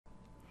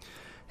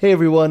Hey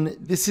everyone,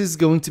 this is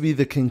going to be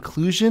the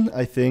conclusion,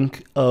 I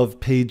think, of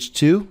page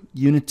 2,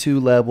 Unit 2,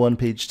 Lab 1,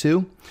 page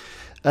 2.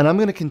 And I'm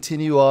going to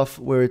continue off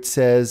where it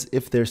says,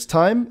 if there's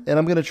time, and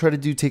I'm going to try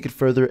to take it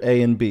further,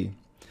 A and B.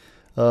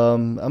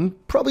 I'm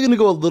probably going to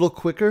go a little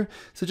quicker,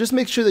 so just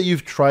make sure that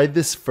you've tried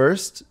this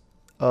first.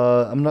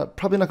 I'm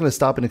probably not going to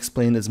stop and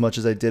explain as much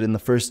as I did in the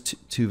first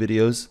two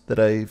videos that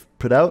I've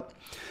put out.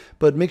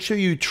 But make sure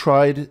you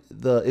tried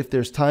the if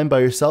there's time by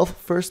yourself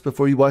first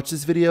before you watch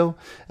this video,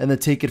 and then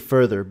take it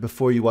further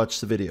before you watch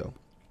the video.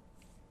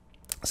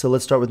 So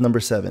let's start with number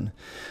 7.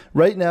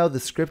 Right now, the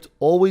script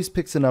always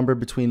picks a number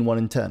between 1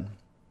 and 10.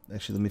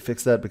 Actually, let me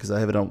fix that because I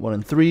have it on 1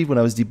 and 3 when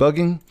I was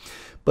debugging.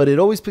 But it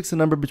always picks a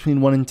number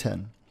between 1 and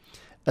 10.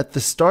 At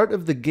the start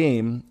of the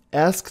game,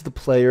 ask the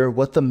player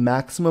what the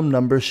maximum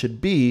number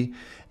should be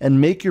and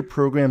make your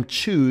program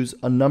choose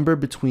a number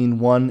between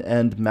 1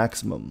 and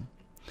maximum.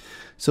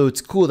 So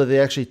it's cool that they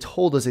actually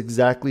told us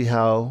exactly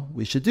how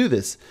we should do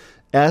this.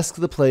 Ask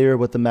the player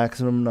what the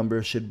maximum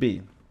number should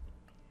be.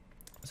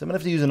 So I'm going to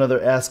have to use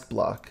another ask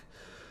block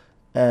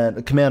and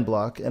a command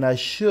block. And I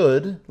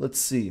should, let's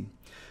see.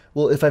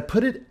 Well, if I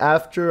put it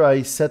after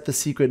I set the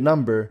secret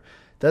number,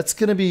 that's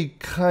going to be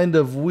kind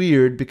of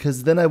weird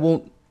because then I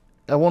won't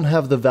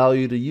have the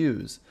value to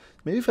use.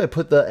 Maybe if I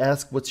put the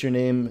ask what's your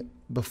name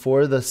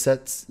before the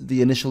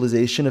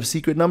initialization of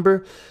secret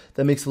number,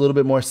 that makes a little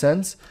bit more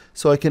sense.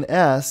 So I can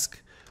ask,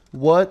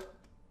 what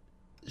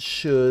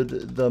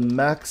should the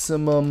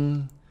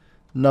maximum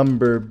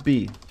number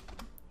be?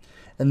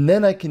 And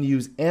then I can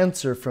use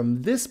answer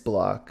from this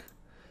block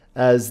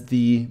as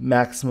the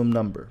maximum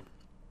number.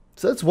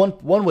 So that's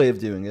one way of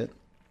doing it.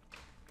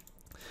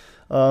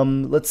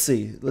 Let's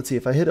see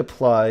if I hit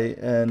apply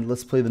and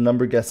let's play the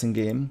number guessing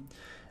game.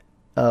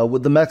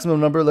 With the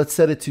maximum number, let's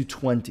set it to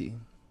 20.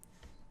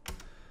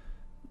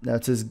 Now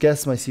it says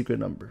guess my secret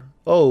number.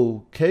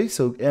 Oh, okay,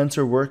 so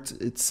answer worked.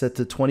 It's set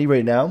to 20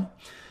 right now.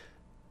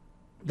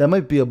 That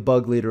might be a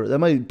bug later. That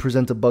might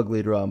present a bug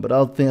later on, but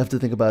I'll have to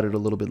think about it a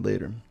little bit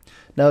later.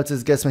 Now it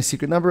says guess my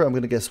secret number. I'm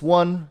going to guess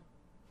 1.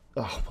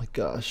 Oh my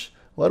gosh.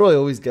 Why do I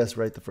always guess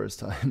right the first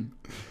time?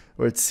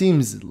 Or it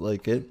seems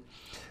like it.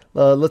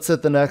 Let's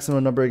set the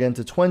maximum number again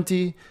to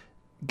 20.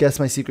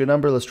 Guess my secret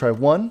number. Let's try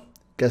 1.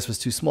 Guess was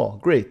too small.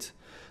 Great.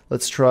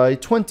 Let's try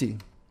 20.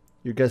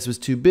 Your guess was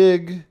too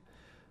big.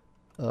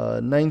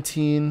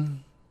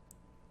 19.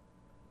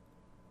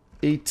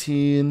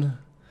 18.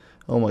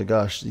 Oh my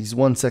gosh, these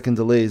 1 second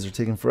delays are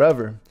taking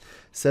forever.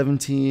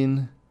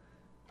 17,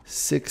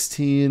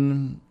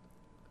 16,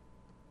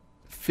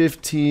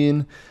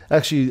 15.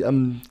 Actually,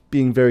 I'm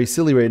being very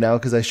silly right now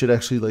because I should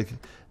actually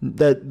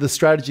the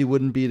strategy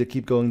wouldn't be to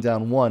keep going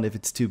down 1 if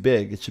it's too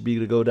big. It should be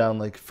to go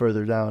down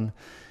further down.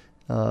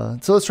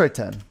 So let's try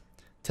 10.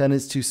 10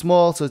 is too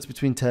small, so it's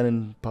between 10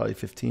 and probably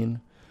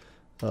 15.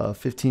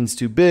 15 is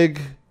too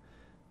big.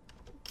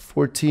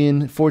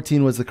 14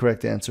 was the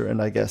correct answer,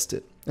 and I guessed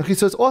it. Okay,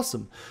 so it's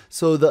awesome.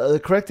 So the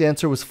correct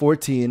answer was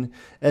 14,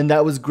 and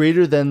that was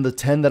greater than the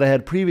 10 that I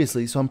had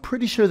previously, so I'm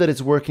pretty sure that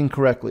it's working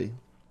correctly.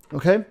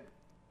 Okay?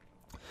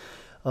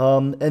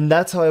 And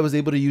that's how I was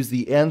able to use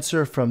the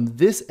answer from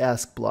this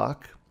ask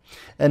block,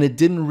 and it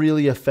didn't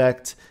really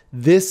affect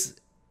this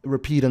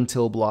repeat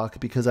until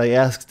block because I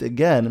asked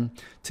again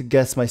to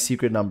guess my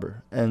secret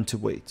number and to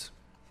wait.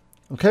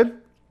 Okay?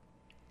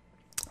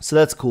 So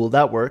that's cool.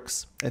 That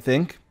works, I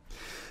think.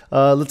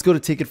 Let's go to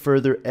take it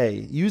further. A.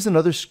 Use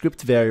another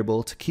script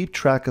variable to keep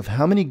track of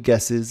how many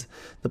guesses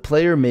the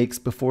player makes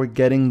before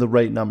getting the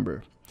right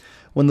number.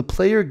 When the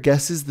player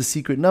guesses the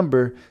secret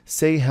number,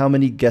 say how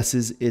many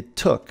guesses it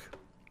took.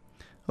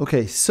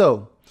 Okay,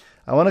 so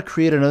I want to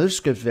create another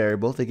script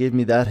variable. They gave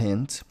me that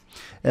hint.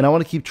 And I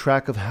want to keep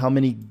track of how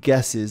many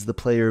guesses the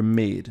player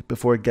made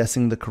before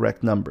guessing the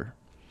correct number.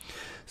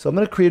 So I'm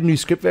going to create a new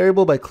script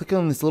variable by clicking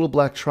on this little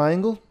black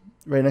triangle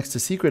right next to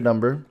secret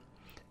number.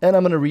 And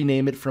I'm going to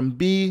rename it from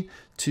B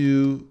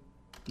to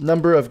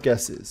number of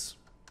guesses.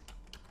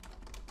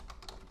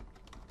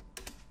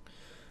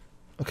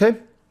 Okay?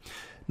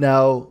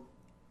 Now,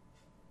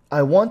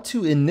 I want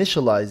to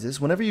initialize this.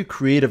 Whenever you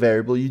create a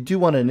variable, you do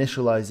want to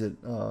initialize it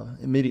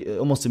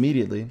almost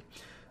immediately,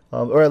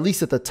 or at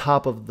least at the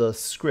top of the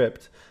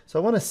script. So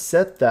I want to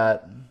set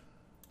that.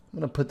 I'm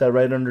going to put that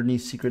right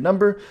underneath secret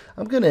number.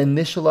 I'm going to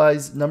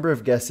initialize number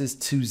of guesses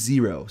to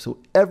 0. So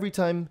every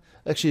time,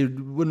 actually it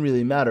wouldn't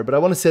really matter, but I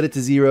want to set it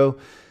to 0.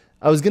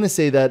 I was going to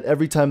say that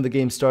every time the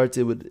game starts,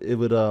 it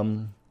would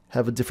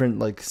have a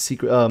different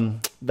secret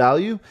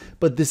value,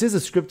 but this is a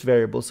script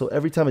variable, so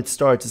every time it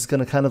starts, it's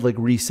going to kind of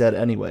reset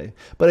anyway.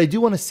 But I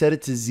do want to set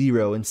it to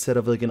 0 instead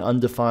of an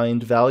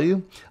undefined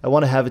value. I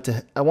want to have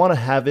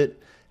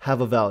it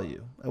have a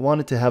value. I want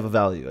it to have a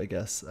value, I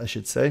guess I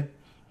should say.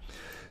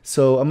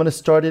 So I'm going to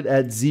start it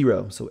at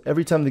 0. So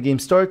every time the game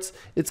starts,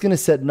 it's going to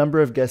set number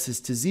of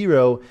guesses to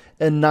 0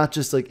 and not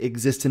just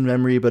exist in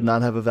memory but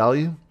not have a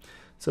value.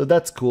 So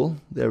that's cool.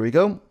 There we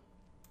go.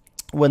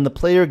 When the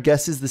player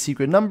guesses the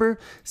secret number,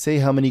 say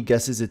how many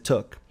guesses it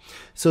took.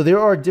 So there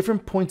are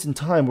different points in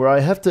time where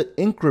I have to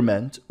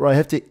increment or I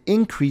have to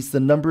increase the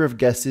number of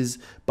guesses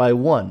by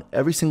 1.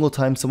 Every single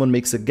time someone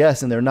makes a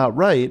guess and they're not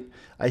right,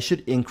 I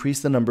should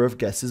increase the number of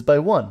guesses by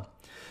 1.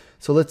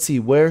 So let's see,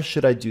 where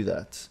should I do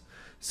that?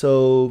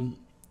 So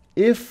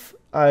if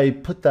I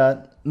put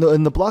that,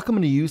 and the block I'm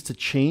going to use to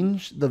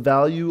change the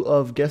value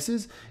of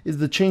guesses is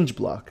the change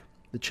block,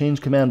 the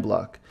change command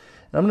block.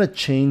 And I'm going to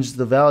change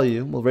the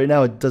value. Well, right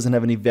now it doesn't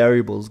have any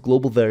variables,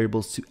 global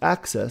variables to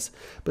access.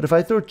 But if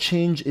I throw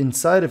change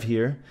inside of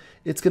here,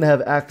 it's going to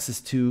have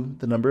access to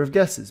the number of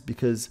guesses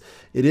because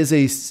it is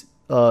a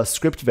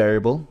script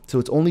variable. So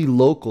it's only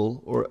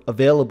local or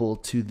available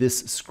to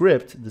this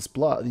script, this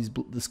block,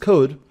 this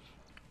code.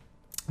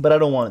 But I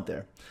don't want it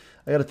there.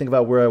 I got to think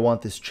about where I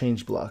want this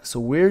change block.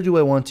 So where do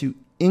I want to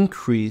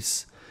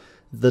increase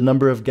the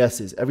number of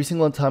guesses every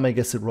single time I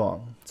guess it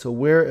wrong? So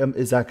where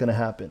is that going to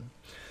happen?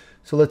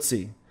 So let's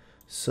see.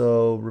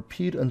 So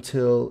repeat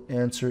until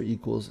answer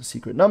equals a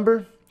secret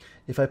number.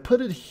 If I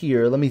put it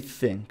here, let me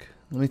think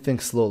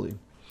slowly.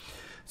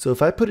 So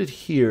if I put it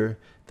here,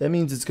 that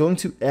means it's going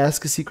to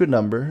ask a secret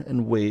number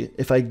and wait.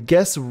 If I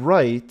guess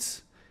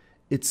right,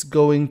 it's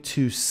going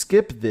to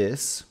skip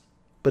this,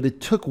 but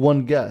it took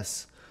one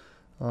guess.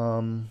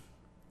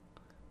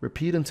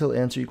 Repeat until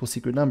answer equals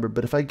secret number.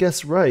 But if I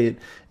guess right,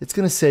 it's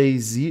going to say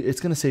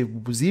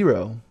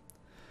 0.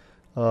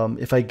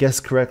 If I guess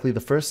correctly the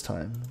first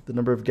time, the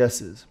number of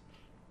guesses.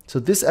 So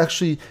this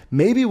actually,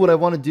 maybe what I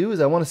want to do is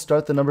I want to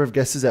start the number of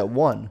guesses at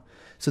 1.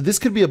 So this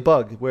could be a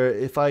bug where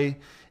if I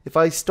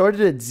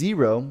started at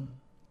 0,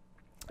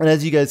 and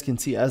as you guys can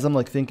see, as I'm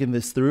like thinking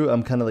this through,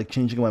 I'm kind of like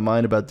changing my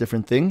mind about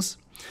different things.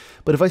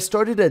 But if I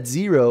started at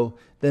 0,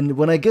 then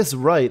when I guess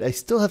right, I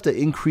still have to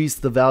increase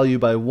the value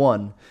by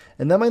 1.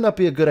 And that might not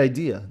be a good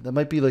idea. That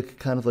might be like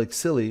kind of like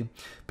silly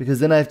because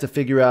then I have to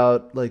figure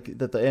out like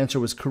that the answer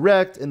was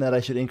correct and that I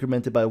should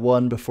increment it by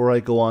 1 before I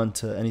go on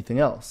to anything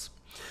else.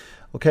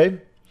 Okay?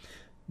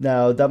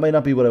 Now that might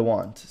not be what I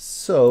want.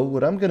 So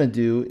what I'm going to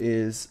do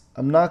is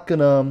I'm going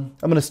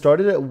to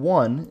start it at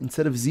 1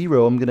 instead of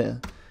 0. I'm going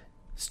to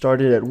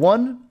start it at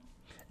 1.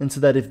 And so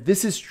that if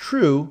this is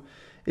true,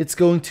 it's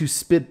going to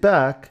spit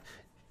back.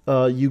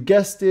 You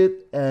guessed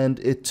it, and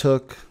it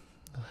took,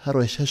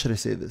 how should I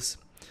say this?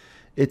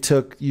 It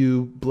took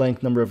you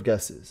blank number of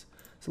guesses.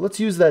 So let's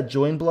use that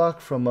join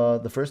block from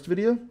the first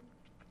video.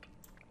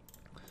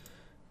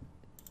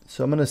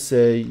 So I'm going to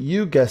say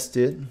you guessed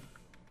it,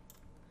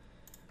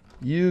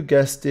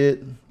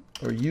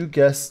 or you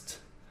guessed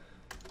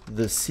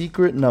the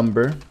secret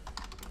number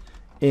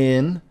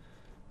in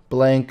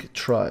blank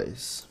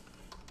tries.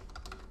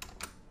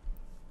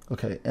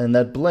 Okay, and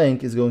that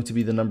blank is going to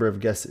be the number of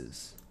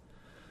guesses.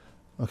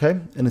 Okay,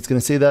 and it's going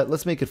to say that.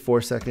 Let's make it 4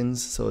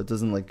 seconds so it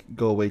doesn't like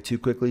go away too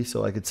quickly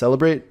so I could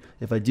celebrate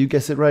if I do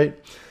guess it right.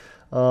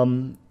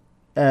 And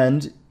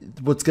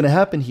what's going to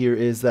happen here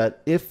is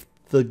that if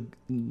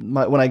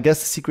when I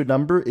guess the secret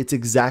number, it's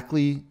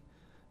exactly,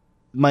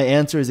 my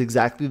answer is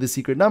exactly the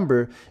secret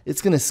number,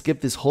 it's going to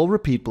skip this whole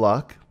repeat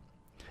block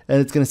and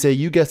it's going to say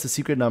you guessed the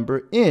secret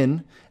number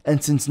in,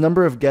 and since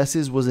number of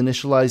guesses was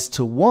initialized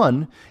to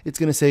 1, it's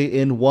going to say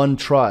in 1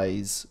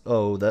 tries.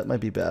 Oh, that might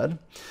be bad.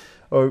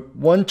 Or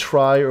 1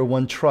 try or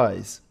 1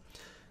 tries.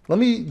 Let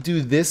me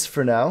do this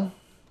for now,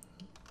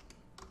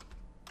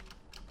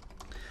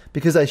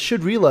 because I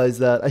should realize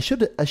that I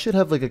should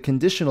have like a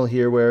conditional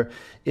here where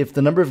if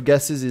the number of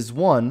guesses is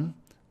 1,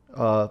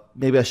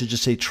 maybe I should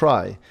just say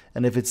try.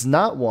 And if it's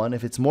not 1,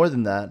 if it's more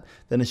than that,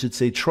 then it should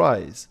say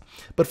tries.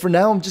 But for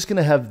now, I'm just going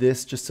to have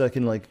this just so I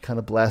can like kind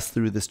of blast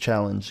through this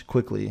challenge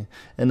quickly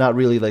and not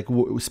really like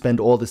spend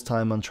all this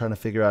time on trying to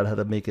figure out how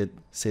to make it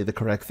say the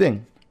correct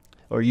thing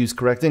or use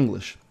correct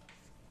English.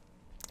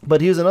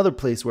 But here's another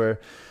place where,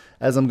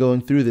 as I'm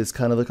going through this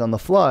kind of like on the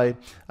fly,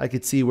 I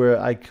could see where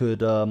I could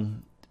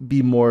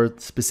be more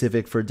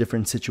specific for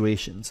different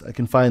situations. I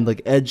can find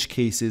like edge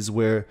cases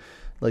where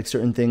like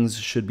certain things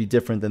should be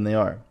different than they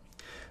are.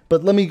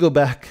 But let me go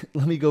back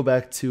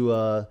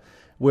to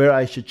where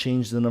I should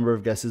change the number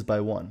of guesses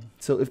by 1.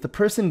 So if the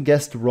person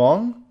guessed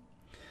wrong,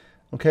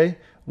 okay,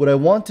 what I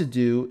want to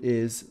do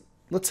is,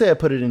 let's say I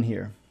put it in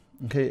here.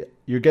 Okay,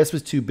 your guess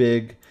was too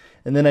big,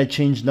 and then I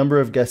changed number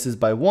of guesses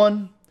by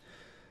 1.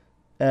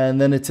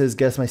 And then it says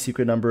guess my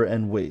secret number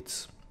and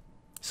waits.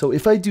 So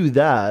if I do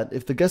that,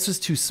 if the guess was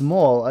too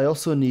small, I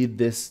also need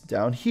this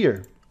down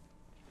here.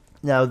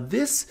 Now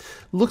this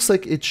looks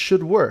like it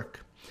should work.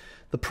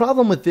 The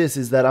problem with this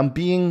is that I'm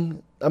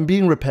being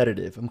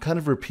repetitive. I'm kind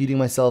of repeating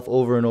myself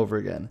over and over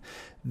again.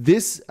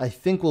 This I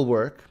think will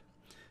work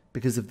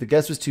because if the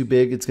guess was too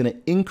big, it's going to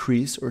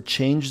increase or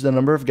change the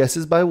number of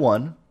guesses by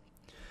 1.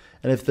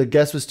 And if the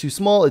guess was too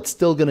small, it's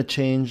still going to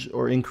change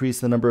or increase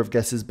the number of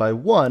guesses by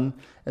 1,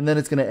 and then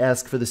it's going to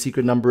ask for the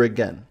secret number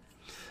again.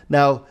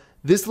 Now,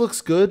 this looks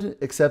good,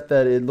 except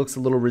that it looks a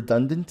little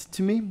redundant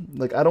to me.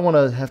 Like, I don't want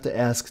to have to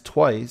ask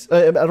twice.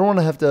 I don't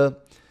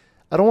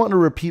want to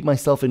repeat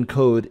myself in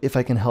code if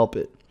I can help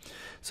it.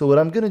 So what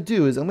I'm going to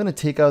do is I'm going to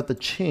take out the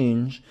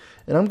change,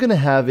 and I'm going to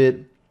have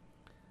it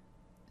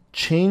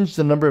change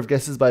the number of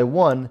guesses by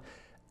 1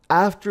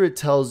 after it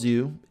tells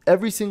you,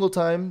 every single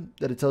time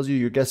that it tells you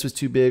your guess was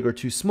too big or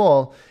too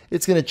small,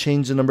 it's going to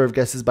change the number of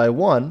guesses by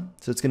 1.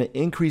 So it's going to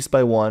increase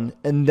by 1,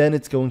 and then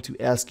it's going to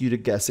ask you to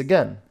guess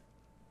again.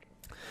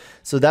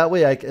 So that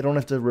way I don't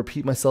have to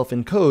repeat myself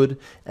in code,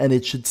 and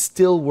it should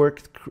still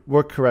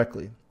work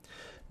correctly.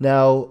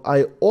 Now,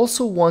 I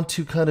also want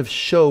to kind of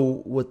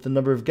show what the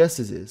number of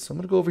guesses is. So I'm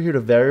going to go over here to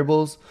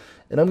variables,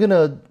 and I'm going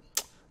to,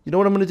 you know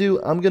what I'm going to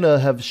do? I'm going to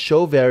have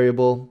show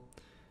variable.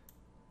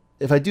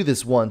 If I do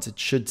this once, it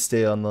should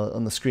stay on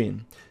the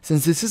screen.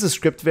 Since this is a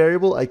script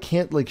variable, I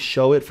can't like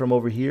show it from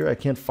over here. I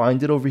can't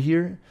find it over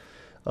here.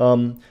 So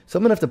I'm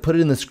going to have to put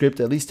it in the script,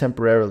 at least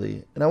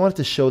temporarily. And I want it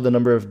to show the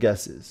number of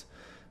guesses.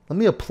 Let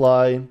me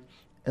apply,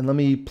 and let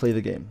me play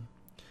the game.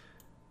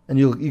 And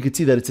you can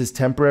see that it says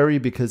temporary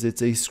because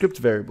it's a script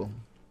variable.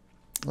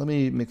 Let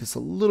me make this a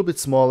little bit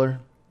smaller.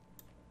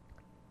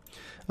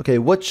 Okay,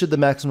 what should the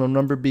maximum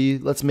number be?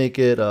 Let's make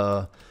it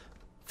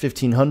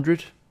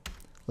 1500.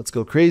 Let's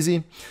go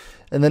crazy.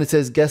 And then it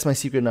says guess my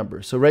secret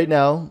number. So right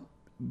now,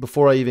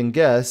 before I even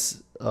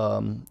guess,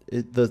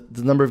 the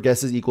number of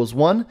guesses equals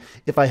 1.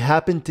 If I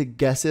happen to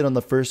guess it on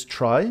the first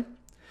try,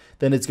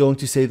 then it's going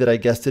to say that I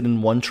guessed it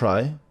in 1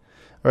 try.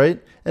 All right.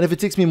 And if it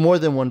takes me more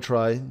than 1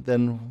 try,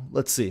 then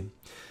let's see.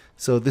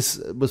 So this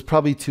was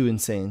probably too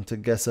insane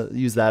to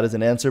use that as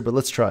an answer, but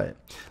let's try it.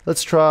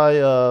 Let's try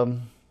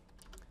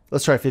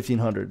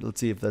 1500.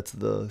 Let's see if that's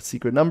the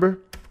secret number.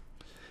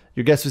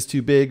 Your guess was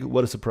too big.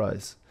 What a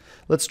surprise.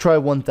 Let's try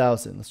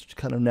 1000. Let's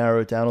kind of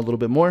narrow it down a little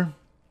bit more.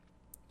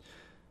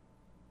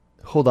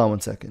 Hold on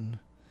one second.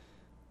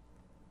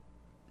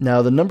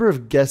 Now the number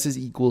of guesses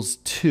equals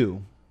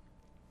 2.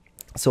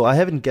 So I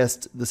haven't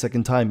guessed the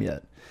second time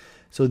yet.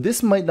 So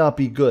this might not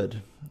be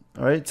good.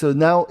 All right. So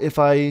now if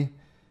oh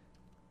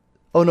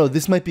no,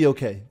 this might be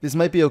okay. This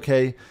might be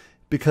okay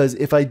because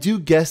if I do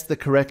guess the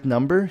correct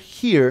number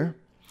here,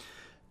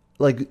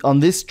 like on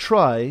this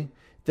try,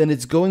 then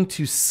it's going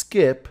to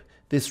skip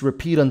this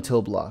repeat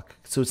until block.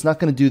 So it's not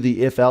going to do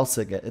the if else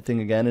thing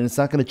again, and it's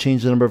not going to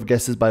change the number of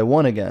guesses by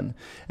 1 again.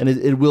 And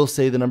it will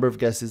say the number of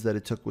guesses that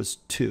it took was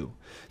 2.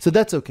 So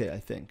that's okay,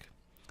 I think.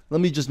 Let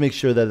me just make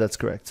sure that that's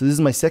correct. So this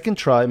is my second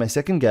try, my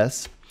second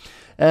guess,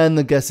 and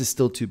the guess is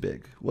still too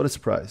big. What a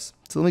surprise.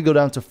 So let me go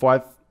down to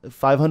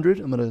 500.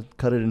 I'm going to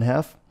cut it in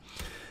half.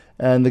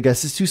 And the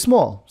guess is too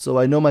small. So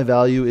I know my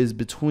value is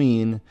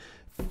between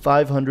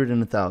 500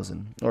 and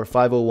 1000, or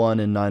 501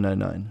 and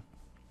 999.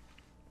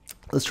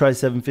 Let's try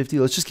 750.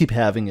 Let's just keep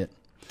having it.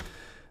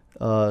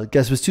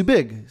 Guess was too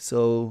big.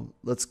 So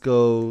let's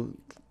go,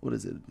 what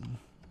is it?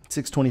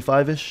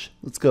 625-ish.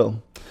 Let's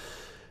go.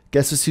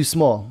 Guess was too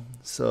small.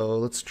 So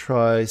let's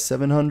try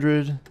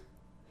 700.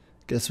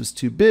 Guess was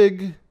too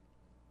big.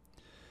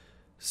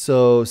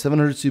 So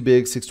 700 is too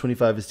big,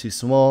 625 is too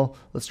small.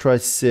 Let's try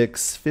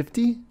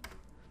 650.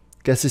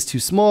 Guess is too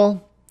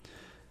small.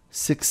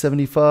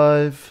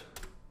 675.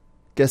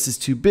 Guess is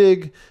too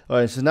big. All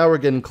right, so now we're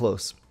getting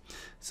close.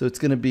 So it's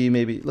going to be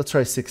maybe, let's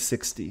try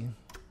 660.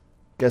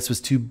 Guess was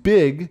too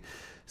big.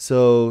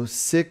 So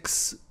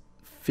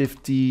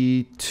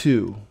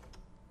 652.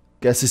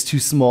 Guess is too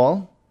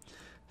small.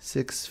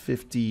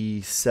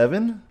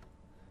 657.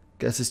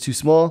 Guess is too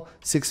small.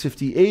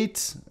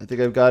 658. I think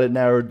I've got it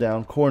narrowed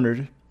down,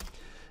 cornered.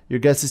 Your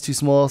guess is too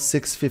small.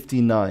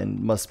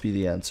 659 must be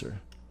the answer.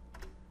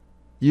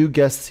 You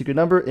guessed the secret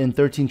number in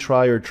 13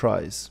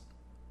 tries.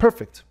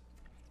 Perfect.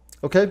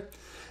 Okay.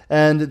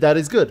 And that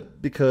is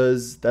good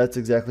because that's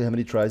exactly how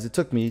many tries it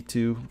took me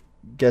to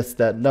guess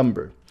that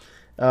number.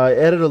 I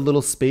added a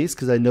little space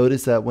because I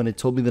noticed that when it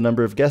told me the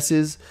number of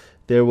guesses,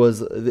 there was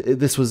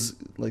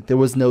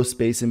no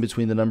space in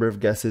between the number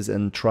of guesses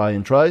and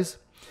tries.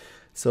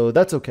 So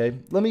that's okay.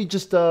 Let me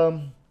just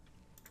let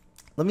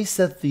me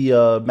set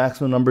the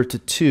maximum number to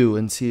 2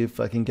 and see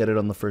if I can get it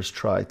on the first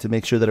try to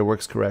make sure that it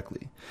works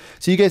correctly.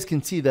 So you guys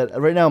can see that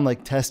right now I'm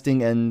like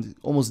testing and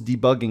almost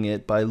debugging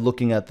it by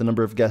looking at the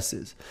number of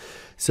guesses.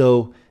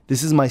 So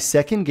this is my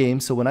second game.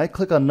 So when I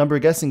click on number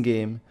guessing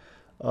game,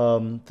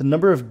 the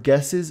number of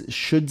guesses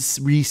should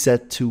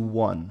reset to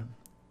 1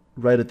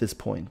 right at this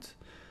point.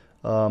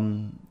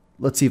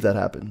 Let's see if that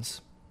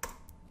happens.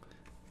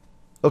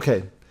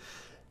 Okay.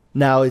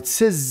 Now it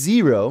says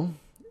 0,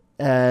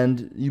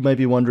 and you might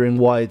be wondering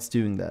why it's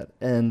doing that.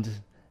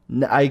 And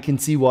I can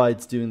see why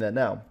it's doing that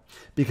now.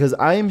 Because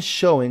I am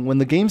showing, when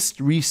the game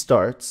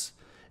restarts,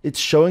 it's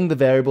showing the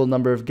variable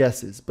number of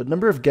guesses. But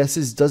number of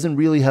guesses doesn't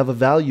really have a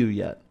value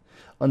yet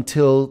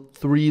until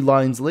 3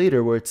 lines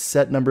later where it's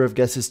set number of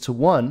guesses to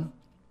 1.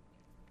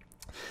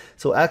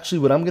 So actually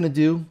what I'm going to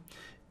do,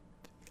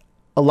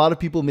 a lot of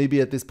people maybe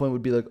at this point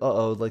would be like,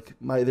 uh-oh, like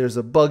there's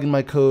a bug in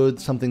my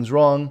code, something's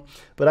wrong.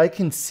 But I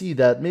can see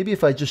that maybe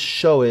if I just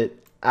show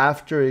it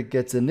after it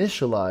gets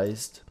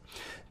initialized,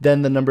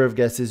 then the number of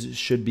guesses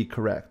should be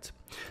correct.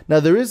 Now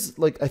there is,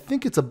 I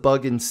think it's a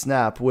bug in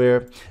Snap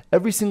where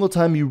every single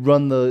time you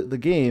run the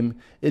game,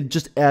 it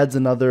just adds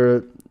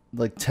another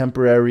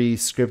temporary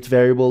script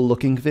variable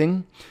looking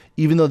thing,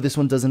 even though this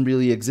one doesn't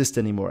really exist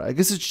anymore. I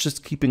guess it's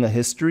just keeping a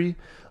history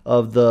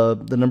of the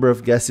number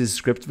of guesses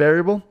script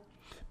variable.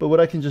 but what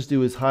I can just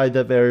do is hide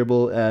that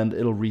variable and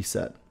it'll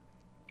reset.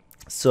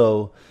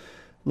 So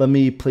let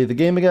me play the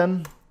game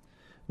again.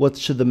 What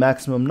should the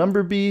maximum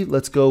number be?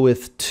 Let's go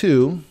with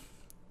 2.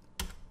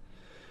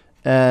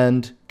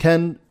 And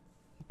can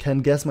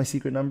guess my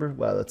secret number?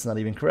 Wow, that's not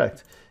even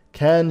correct.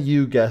 Can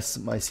you guess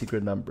my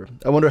secret number?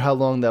 I wonder how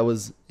long that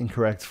was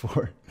incorrect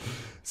for.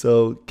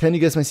 So can you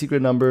guess my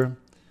secret number?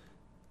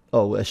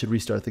 Oh, I should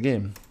restart the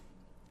game.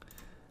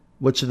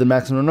 What should the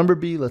maximum number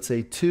be? Let's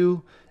say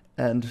 2.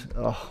 And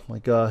oh my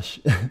gosh.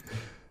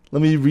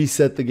 Let me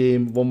reset the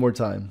game one more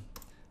time.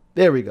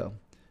 There we go.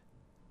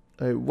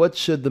 All right, what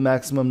should the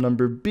maximum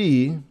number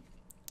be?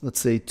 Let's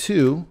say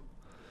 2.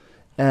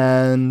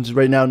 And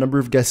right now, number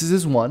of guesses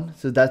is 1.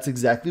 So that's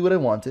exactly what I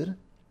wanted.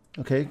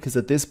 Okay, because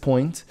at this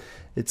point,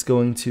 it's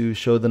going to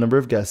show the number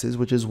of guesses,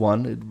 which is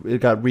 1. It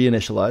got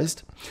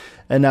reinitialized.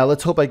 And now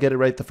let's hope I get it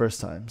right the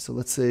first time. So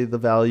let's say the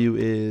value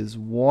is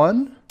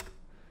 1.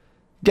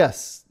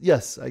 Guess.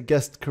 Yes, I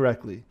guessed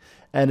correctly.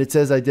 And it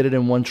says I did it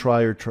in 1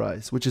 try or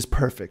tries, which is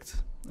perfect.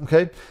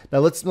 Okay, now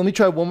let me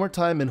try one more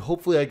time and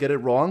hopefully I get it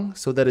wrong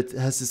so that it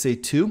has to say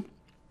 2.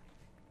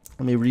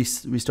 Let me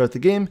restart the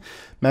game.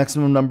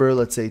 Maximum number,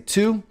 let's say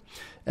 2.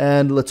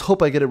 And let's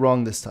hope I get it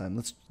wrong this time.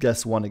 Let's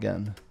guess 1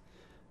 again.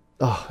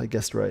 Oh, I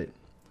guessed right.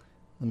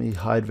 Let me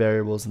hide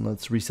variables and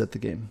let's reset the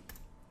game.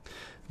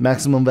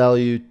 Maximum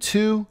value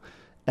 2.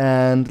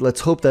 And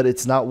let's hope that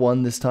it's not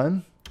 1 this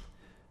time.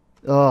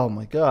 Oh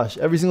my gosh,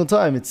 every single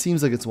time it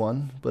seems like it's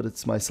 1, but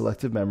it's my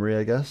selective memory,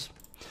 I guess.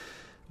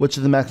 What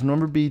should the maximum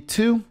number be?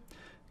 2.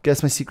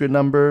 Guess my secret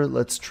number.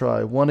 Let's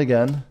try 1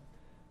 again.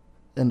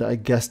 And I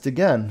guessed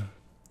again.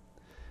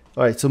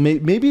 All right, so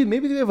maybe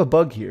they have a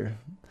bug here.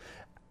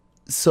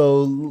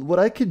 So what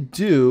I could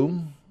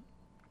do,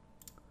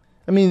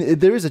 I mean,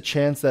 there is a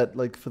chance that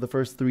like for the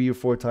first 3 or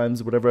 4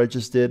 times, whatever I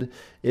just did,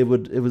 it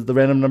was the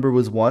random number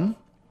was 1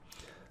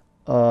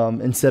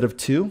 instead of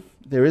 2.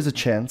 There is a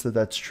chance that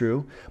that's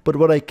true. But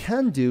what I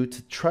can do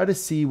to try to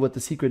see what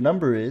the secret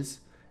number is,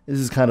 this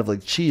is kind of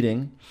like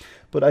cheating,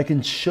 but I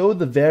can show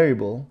the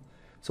variable.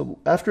 So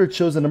after it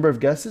shows the number of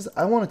guesses,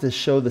 I want it to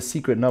show the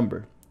secret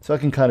number. So I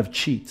can kind of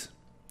cheat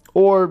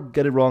or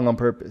get it wrong on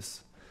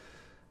purpose.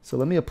 So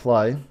let me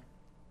apply.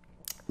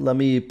 Let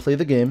me play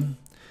the game.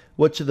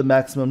 What should the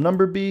maximum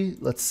number be?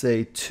 Let's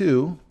say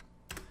 2.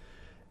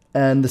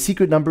 And the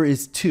secret number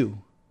is 2.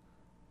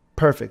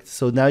 Perfect.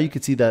 So now you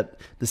can see that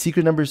the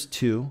secret number is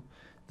 2.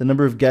 The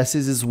number of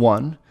guesses is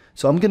 1.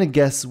 So I'm going to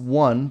guess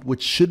 1,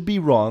 which should be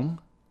wrong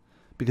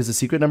because the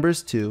secret number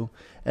is 2.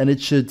 And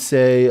it should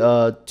say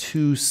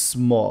too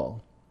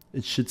small.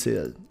 It should say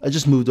that. I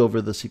just moved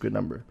over the secret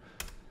number.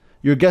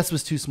 Your guess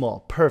was too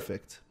small.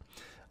 Perfect.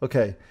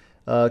 Okay.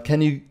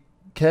 Can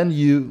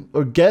you,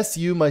 or guess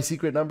you my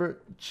secret number?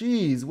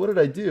 Jeez, what did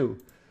I do?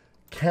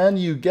 Can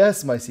you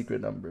guess my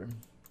secret number?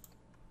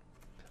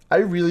 I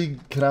really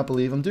cannot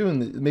believe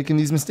I'm making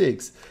these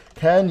mistakes.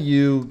 Can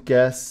you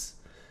guess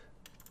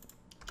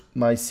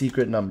my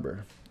secret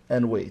number?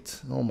 And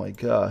wait. Oh my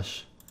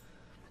gosh.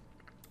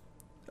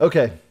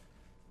 Okay.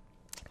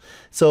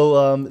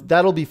 So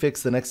that'll be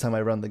fixed the next time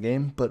I run the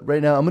game. But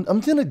right now, I'm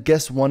going to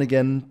guess 1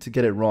 again to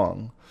get it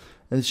wrong.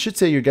 And it should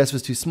say your guess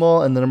was too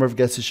small, and the number of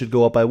guesses should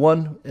go up by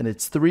 1, and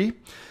it's 3.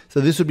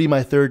 So this would be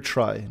my 3rd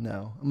try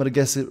now. I'm going to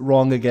guess it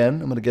wrong again.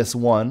 I'm going to guess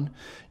 1.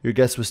 Your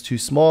guess was too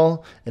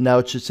small, and now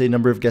it should say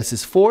number of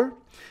guesses 4.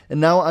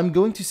 And now I'm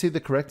going to say the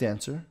correct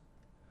answer,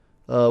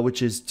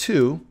 which is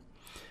 2.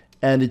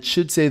 And it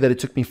should say that it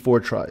took me 4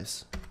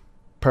 tries.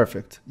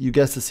 Perfect. You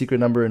guessed the secret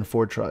number in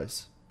 4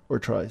 tries. Or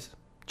tries.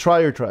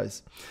 Try or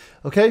tries.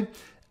 Okay?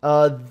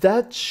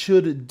 That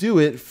should do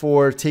it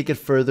for Take It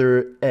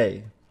Further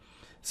A.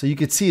 So you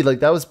could see like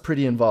that was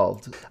pretty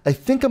involved. I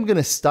think I'm going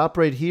to stop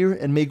right here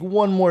and make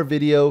one more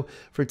video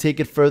for Take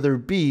It Further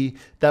B.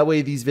 That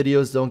way these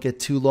videos don't get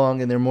too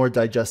long and they're more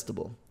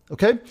digestible.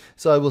 Okay?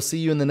 So I will see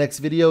you in the next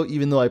video,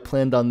 even though I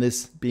planned on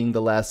this being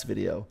the last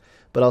video.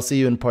 But I'll see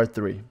you in part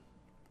 3.